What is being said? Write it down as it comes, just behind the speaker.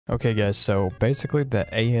Okay guys, so basically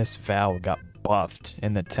the AS VAL got buffed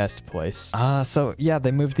in the test place. So yeah,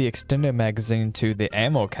 they moved the extended magazine to the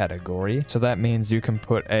ammo category. So that means you can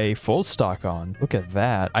put a full stock on. Look at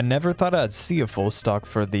that. I never thought I'd see a full stock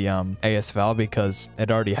for the AS VAL because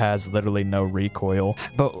it already has literally no recoil.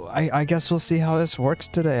 But I guess we'll see how this works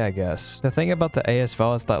today, I guess. The thing about the AS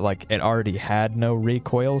VAL is that like it already had no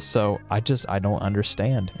recoil, so I don't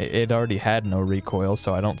understand. It already had no recoil,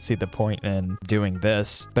 so I don't see the point in doing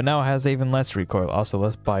this. But now it has even less recoil. Also,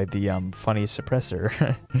 let's buy the funny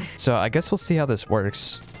suppressor. So I guess we'll see how this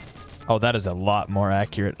works. Oh, that is a lot more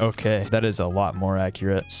accurate. Okay, that is a lot more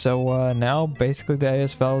accurate. So now basically the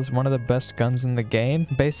AS VAL is one of the best guns in the game,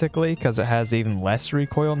 basically, because it has even less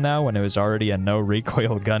recoil now when it was already a no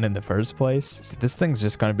recoil gun in the first place. So this thing's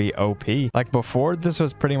just going to be OP. Like before, this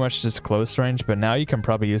was pretty much just close range, but now you can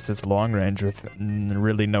probably use this long range with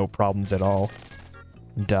really no problems at all.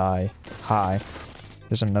 Die. Hi.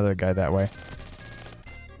 There's another guy that way.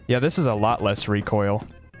 Yeah, this is a lot less recoil.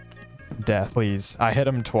 Death, please. I hit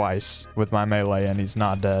him twice with my melee and he's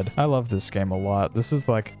not dead. I love this game a lot. This is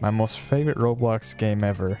like my most favorite Roblox game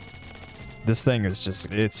ever. This thing is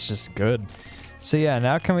it's just good. So yeah,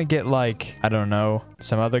 now can we get like, I don't know,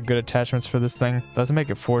 some other good attachments for this thing? Let's make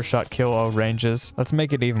it 4-shot kill all ranges. Let's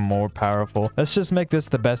make it even more powerful. Let's just make this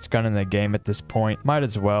the best gun in the game at this point. Might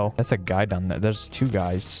as well. That's a guy down there. There's two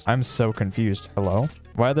guys. I'm so confused. Hello?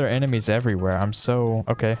 Why are there enemies everywhere? I'm so...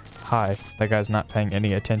 Okay. Hi. That guy's not paying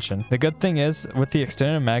any attention. The good thing is, with the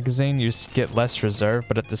extended magazine, you get less reserve,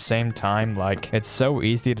 but at the same time, like, it's so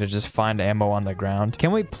easy to just find ammo on the ground.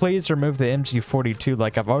 Can we please remove the MG42?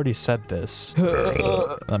 Like, I've already said this.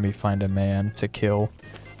 Let me find a man to kill.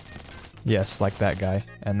 Yes, like that guy.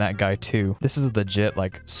 And that guy too. This is legit,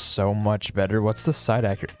 like, so much better. What's the sight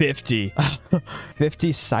accuracy? 50.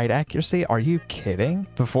 50 sight accuracy? Are you kidding?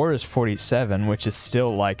 Before it was 47, which is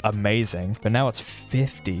still, like, amazing. But now it's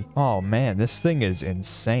 50. Oh, man, this thing is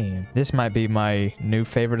insane. This might be my new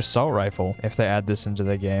favorite assault rifle if they add this into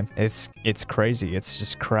the game. It's crazy. It's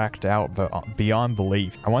just cracked out, but beyond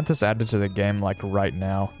belief. I want this added to the game, like, right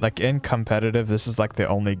now. Like, in competitive, this is, like, the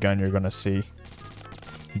only gun you're gonna see.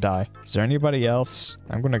 Die. Is there anybody else?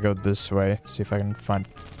 I'm gonna go this way, see if I can find...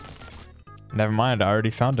 Never mind, I already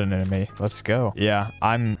found an enemy. Let's go. Yeah,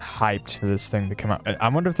 I'm hyped for this thing to come out. I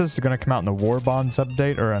wonder if this is gonna come out in the War Bonds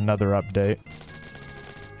update or another update.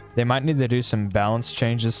 They might need to do some balance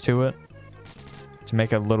changes to it to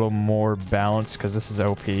make it a little more balanced, because this is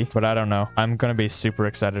OP. But I don't know. I'm gonna be super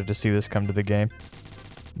excited to see this come to the game.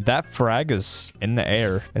 That frag is in the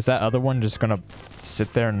air. Is that other one just gonna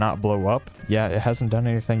sit there and not blow up? Yeah, it hasn't done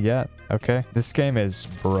anything yet. Okay. This game is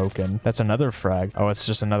broken. That's another frag. Oh, it's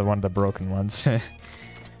just another one of the broken ones.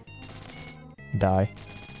 Die.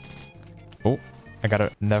 Oh, I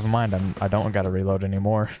gotta... Never mind. I don't gotta reload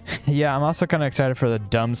anymore. Yeah, I'm also kind of excited for the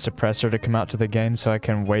dumb suppressor to come out to the game so I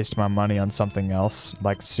can waste my money on something else.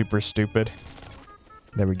 Like, super stupid.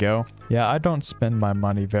 There we go. Yeah, I don't spend my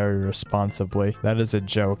money very responsibly. That is a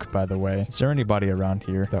joke, by the way. Is there anybody around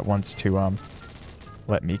here that wants to,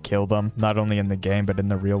 let me kill them? Not only in the game, but in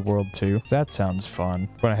the real world, too. That sounds fun.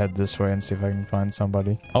 I'm gonna head this way and see if I can find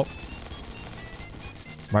somebody. Oh.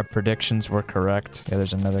 My predictions were correct. Yeah,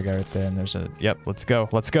 there's another guy right there, and there's a... Yep, let's go.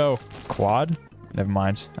 Let's go. Quad? Never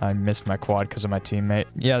mind. I missed my quad because of my teammate.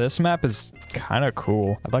 Yeah, this map is kind of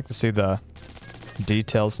cool. I'd like to see the...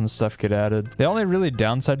 details and stuff get added. The only really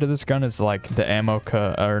downside to this gun is like the ammo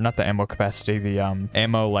or not the ammo capacity, the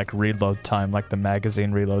ammo like reload time, like the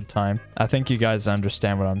magazine reload time. I think you guys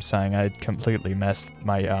understand what I'm saying. I completely messed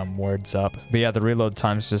my words up. But yeah, the reload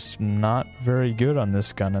time's just not very good on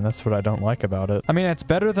this gun, and that's what I don't like about it. I mean, it's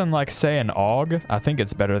better than like say an AUG. I think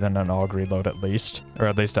it's better than an AUG reload at least, or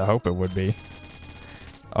at least I hope it would be.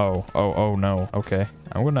 Oh no. Okay,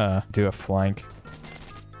 I'm gonna do a flank.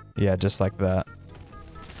 Yeah, just like that.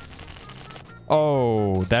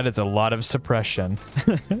 Oh, that is a lot of suppression.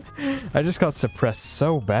 I just got suppressed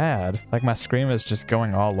so bad. Like, my screen is just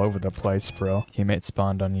going all over the place, bro. Teammate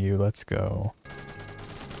spawned on you. Let's go.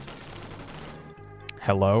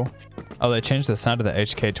 Hello? Oh, they changed the sound of the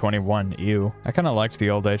HK21. Ew. I kind of liked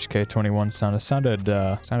the old HK21 sound. It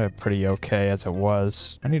sounded pretty okay as it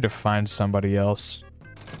was. I need to find somebody else.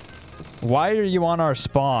 Why are you on our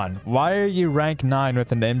spawn? Why are you rank 9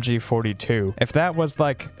 with an MG42? If that was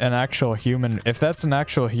like an actual human, if that's an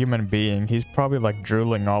actual human being, he's probably like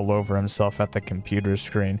drooling all over himself at the computer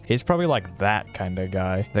screen. He's probably like that kind of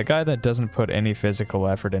guy. The guy that doesn't put any physical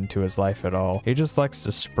effort into his life at all. He just likes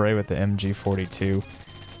to spray with the MG42.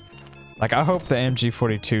 Like, I hope the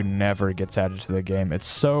MG42 never gets added to the game. It's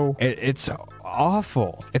so... It's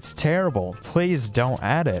awful. It's terrible. Please don't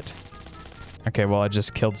add it. Okay, well, I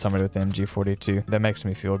just killed somebody with the MG42. That makes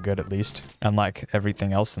me feel good, at least. Unlike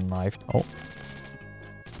everything else in life. Oh.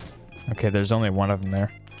 Okay, there's only one of them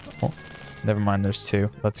there. Oh. Never mind, there's two.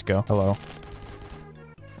 Let's go. Hello.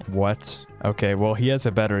 What? Okay, well, he has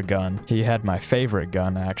a better gun. He had my favorite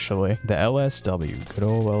gun, actually. The LSW. Good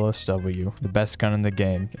old LSW. The best gun in the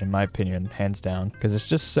game, in my opinion, hands down. Because it's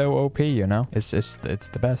just so OP, you know? It's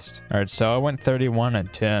the best. Alright, so I went 31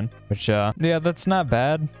 and 10. Which, yeah, that's not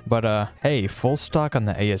bad. But, hey, full stock on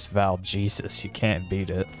the AS VAL. Jesus, you can't beat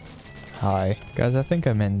it. Hi. Guys, I think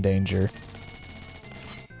I'm in danger.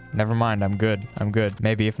 Never mind, I'm good. I'm good.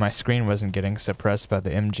 Maybe if my screen wasn't getting suppressed by the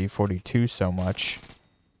MG42 so much,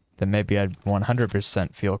 then maybe I'd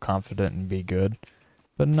 100% feel confident and be good.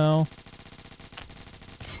 But no.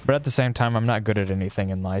 But at the same time, I'm not good at anything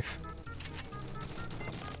in life.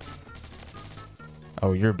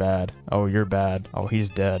 Oh, you're bad. Oh, you're bad. Oh, he's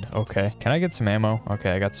dead. Okay. Can I get some ammo?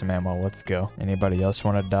 Okay, I got some ammo. Let's go. Anybody else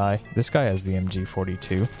want to die? This guy has the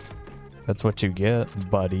MG42. That's what you get,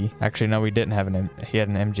 buddy. Actually, no, we didn't have he had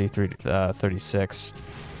an MG36.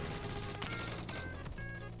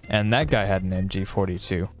 And that guy had an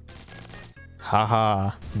MG42.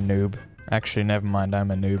 Haha, noob. Actually, never mind,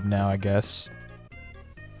 I'm a noob now, I guess.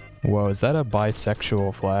 Whoa, is that a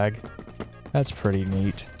bisexual flag? That's pretty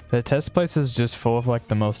neat. The test place is just full of, like,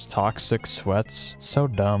 the most toxic sweats. So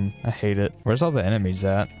dumb. I hate it. Where's all the enemies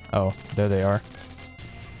at? Oh, there they are.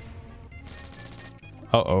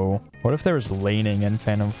 Uh-oh. What if there was laning in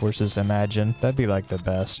Phantom Forces? Imagine. That'd be, like, the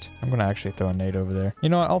best. I'm gonna actually throw a nade over there. You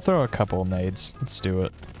know what? I'll throw a couple nades. Let's do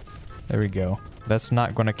it. There we go. That's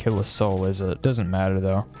not gonna kill a soul, is it? Doesn't matter,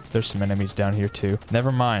 though. There's some enemies down here, too.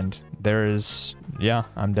 Never mind. There is... Yeah,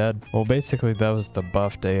 I'm dead. Well, basically, that was the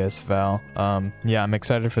buffed AS VAL. Yeah, I'm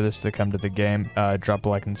excited for this to come to the game. Drop a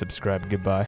like and subscribe. Goodbye.